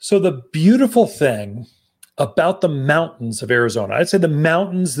So the beautiful thing about the mountains of Arizona, I'd say the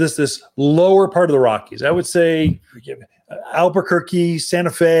mountains, this lower part of the Rockies, I would say Albuquerque, Santa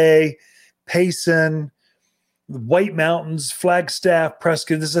Fe, Payson, the White Mountains, Flagstaff,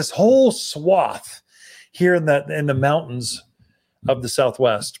 Prescott. There's this whole swath here in the mountains of the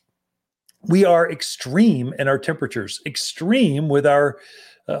Southwest. We are extreme in our temperatures, extreme with our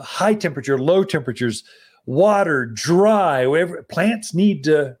high temperature, low temperatures, water, dry, whatever. Plants need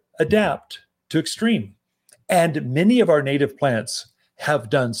to adapt to extreme. And many of our native plants have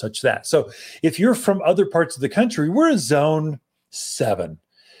done such that. So if you're from other parts of the country, we're a zone 7.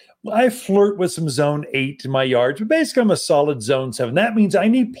 I flirt with some zone 8 in my yards, but basically I'm a solid zone 7. That means I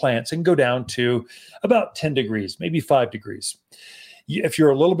need plants and go down to about 10 degrees, maybe 5 degrees. If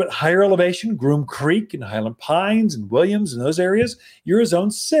you're a little bit higher elevation, Groom Creek and Highland Pines and Williams and those areas, you're a zone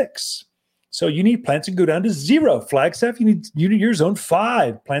 6. So you need plants that go down to 0. Flagstaff, you need your zone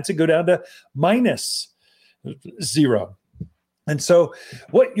 5. Plants that go down to -0. And so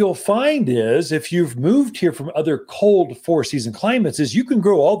what you'll find is if you've moved here from other cold 4-season climates is you can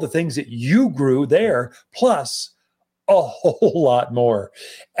grow all the things that you grew there, plus a whole lot more,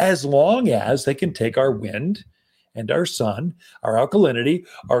 as long as they can take our wind and our sun, our alkalinity,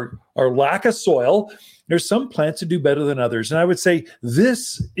 our lack of soil. There's some plants that do better than others. And I would say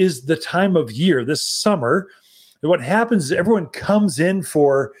this is the time of year, this summer, that what happens is everyone comes in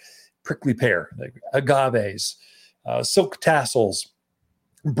for prickly pear, like agaves, silk tassels,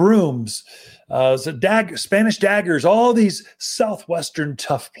 brooms, Spanish daggers, all these southwestern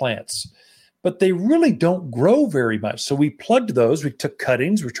tough plants. But they really don't grow very much. So we plugged those. We took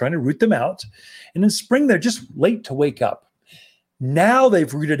cuttings. We're trying to root them out. And in spring, they're just late to wake up. Now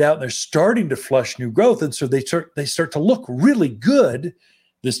they've rooted out and they're starting to flush new growth. And so they start to look really good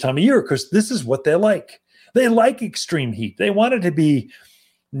this time of year because this is what they like. They like extreme heat. They want it to be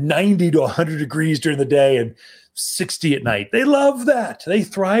 90 to 100 degrees during the day and 60 at night. They love that. They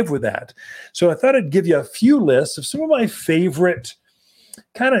thrive with that. So I thought I'd give you a few lists of some of my favorite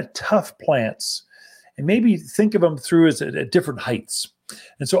kind of tough plants and maybe think of them through as at different heights.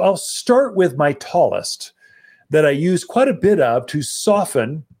 And so I'll start with my tallest that I use quite a bit of to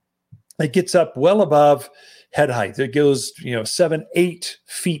soften. It gets up well above head height. It goes, 7-8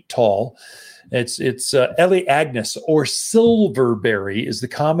 feet tall. It's Ellie Agnes, or silverberry is the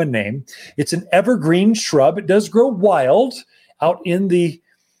common name. It's an evergreen shrub. It does grow wild out in the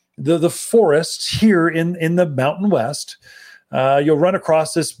forests here in the Mountain West. You'll run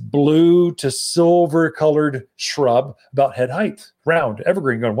across this blue to silver colored shrub about head height, round,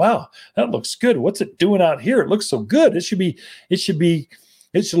 evergreen, going, wow, that looks good. What's it doing out here? It looks so good. It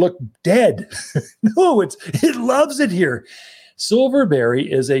should look dead. No, it loves it here.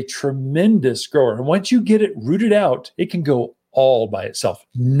 Silverberry is a tremendous grower. And once you get it rooted out, it can go all by itself.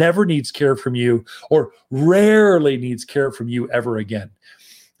 Never needs care from you, or rarely needs care from you ever again.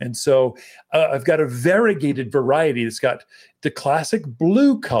 And so I've got a variegated variety that's got the classic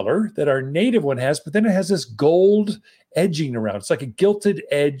blue color that our native one has, but then it has this gold edging around. It's like a gilded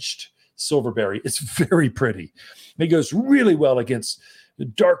edged silverberry. It's very pretty. It goes really well against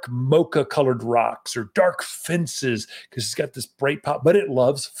dark mocha colored rocks or dark fences because it's got this bright pop, but it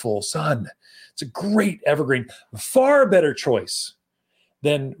loves full sun. It's a great evergreen, far better choice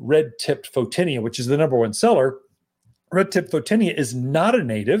than red-tipped photinia, which is the number one seller. Red-tipped photinia is not a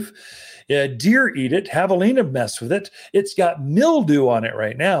native. Deer eat it. Javelina mess with it. It's got mildew on it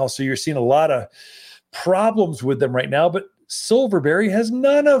right now, so you're seeing a lot of problems with them right now, but silverberry has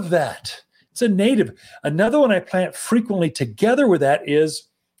none of that. It's a native. Another one I plant frequently together with that is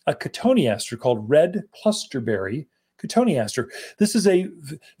a cotoneaster called red clusterberry cotoneaster.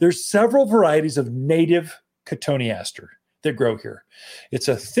 There's several varieties of native cotoneaster that grow here. It's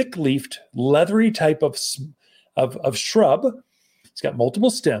a thick-leafed, leathery type of shrub. It's got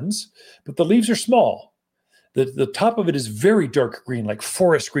multiple stems, but the leaves are small. The top of it is very dark green, like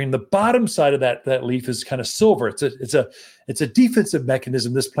forest green. The bottom side of that leaf is kind of silver. It's a defensive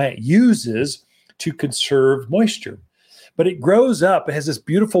mechanism this plant uses to conserve moisture. But it grows up. It has this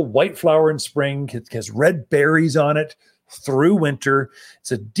beautiful white flower in spring. It has red berries on it through winter.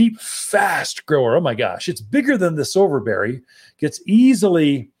 It's a deep, fast grower. Oh my gosh. It's bigger than the silverberry. Gets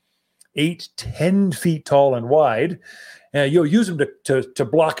easily 8-10 feet tall and wide. You'll use them to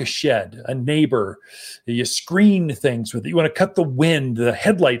block a shed, a neighbor. You screen things with it. You want to cut the wind, the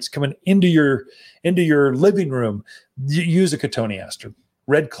headlights coming into your living room. You use a cotoneaster,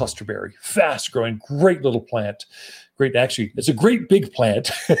 red clusterberry, fast growing, great little plant. Great, actually, it's a great big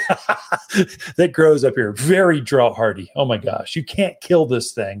plant that grows up here. Very drought hardy. Oh my gosh, you can't kill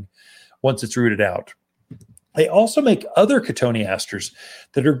this thing once it's rooted out. They also make other cotoneasters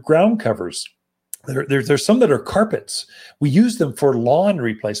that are ground covers. There's some that are carpets. We use them for lawn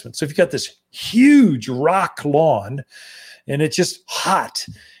replacement. So if you've got this huge rock lawn and it's just hot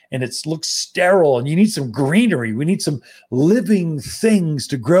and it looks sterile and you need some greenery, we need some living things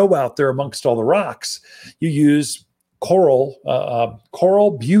to grow out there amongst all the rocks, you use Coral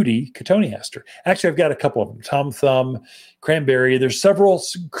Beauty cotoneaster. Actually, I've got a couple of them, Tom Thumb, Cranberry. There's several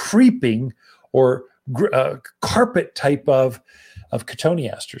creeping or carpet type of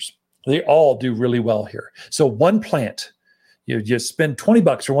cotoneasters. They all do really well here. So one plant, you just spend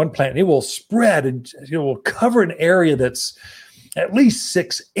 $20 for one plant, and it will spread and it will cover an area that's at least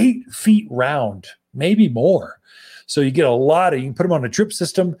 6-8 feet round, maybe more. So you get a lot you can put them on a drip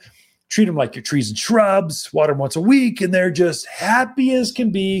system, treat them like your trees and shrubs, water them once a week, and they're just happy as can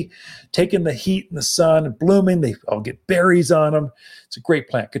be, taking the heat and the sun and blooming. They all get berries on them. It's a great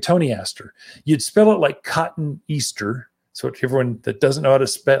plant, cotoneaster. You'd spell it like cotton Easter. So everyone that doesn't know how to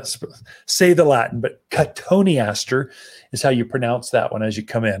say the Latin, but cotoneaster is how you pronounce that one as you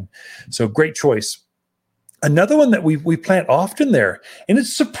come in. So great choice. Another one that we plant often there, and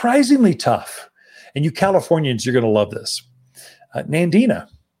it's surprisingly tough, and you Californians, you're going to love this, Nandina,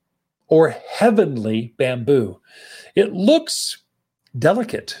 or heavenly bamboo. It looks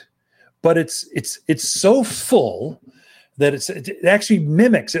delicate, but it's so full that it actually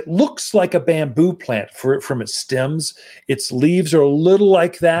mimics. It looks like a bamboo plant from its stems. Its leaves are a little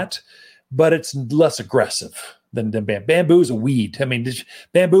like that, but it's less aggressive than bamboo. Bamboo is a weed. I mean,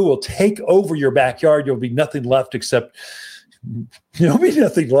 bamboo will take over your backyard. There'll be nothing left except there'll be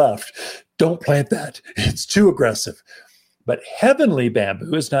nothing left. Don't plant that. It's too aggressive. But heavenly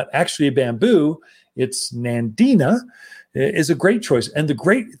bamboo is not actually a bamboo. It's Nandina, is a great choice. And the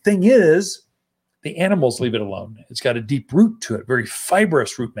great thing is the animals leave it alone. It's got a deep root to it, very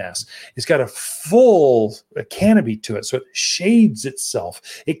fibrous root mass. It's got a full canopy to it, so it shades itself.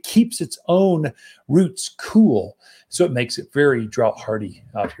 It keeps its own roots cool, so it makes it very drought hardy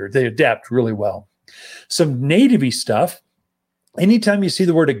out here. They adapt really well. Some native-y stuff. Anytime you see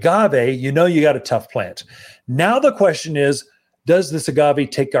the word agave, you know you got a tough plant. Now the question is, does this agave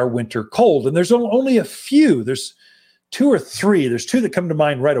take our winter cold? And there's only a few. There's 2 or 3. There's 2 that come to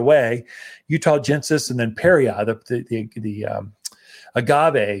mind right away: Utahogensis and then Peria, the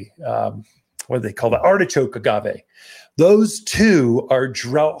agave. What do they call that? Artichoke agave. Those 2 are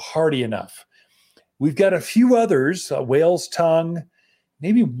drought hardy enough. We've got a few others, whale's tongue,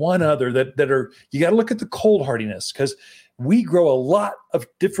 maybe one other that are. You got to look at the cold hardiness, because we grow a lot of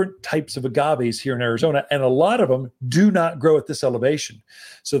different types of agaves here in Arizona, and a lot of them do not grow at this elevation.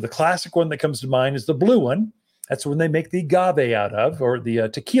 So the classic one that comes to mind is the blue one. That's the one they make the agave out of, or the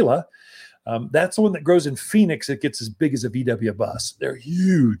tequila. That's the one that grows in Phoenix. It gets as big as a VW bus. They're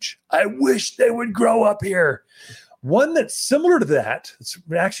huge. I wish they would grow up here. One that's similar to that, it's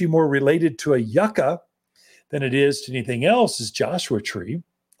actually more related to a yucca than it is to anything else, is Joshua tree,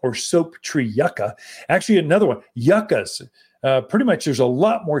 or soap tree yucca. Actually, another one, yuccas. Pretty much there's a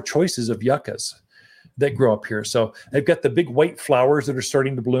lot more choices of yuccas that grow up here. So they've got the big white flowers that are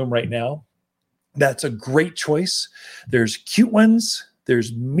starting to bloom right now. That's a great choice. There's cute ones,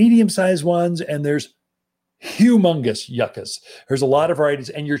 there's medium-sized ones, and there's humongous yuccas. There's a lot of varieties,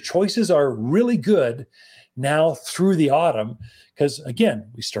 and your choices are really good now through the autumn, because again,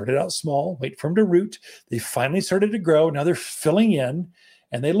 we started out small, wait for them to root. They finally started to grow. Now they're filling in,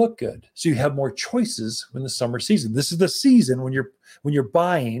 and they look good. So you have more choices in the summer season. This is the season when you're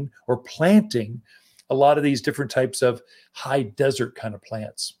buying or planting a lot of these different types of high desert kind of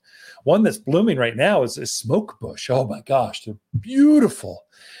plants. One that's blooming right now is a smoke bush. Oh my gosh, they're beautiful.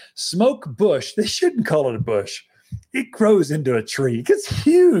 Smoke bush, they shouldn't call it a bush. It grows into a tree. It gets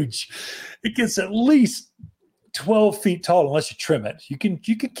huge. It gets at least 12 feet tall unless you trim it. You can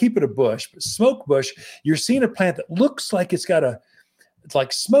keep it a bush, but smoke bush, you're seeing a plant that looks like it's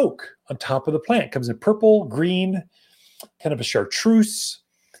like smoke on top of the plant. It comes in purple, green, kind of a chartreuse.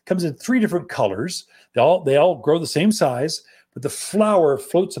 It comes in 3 different colors. They all grow the same size, but the flower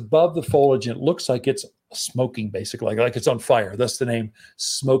floats above the foliage and it looks like it's smoking, basically, like it's on fire. That's the name,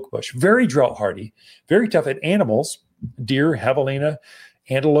 smoke bush. Very drought hardy, very tough at animals, deer, javelina,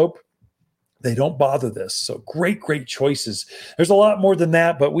 antelope. They don't bother this. So great choices. There's a lot more than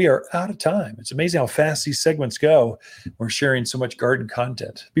that, but we are out of time. It's amazing how fast these segments go. We're sharing so much garden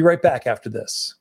content. Be right back after this.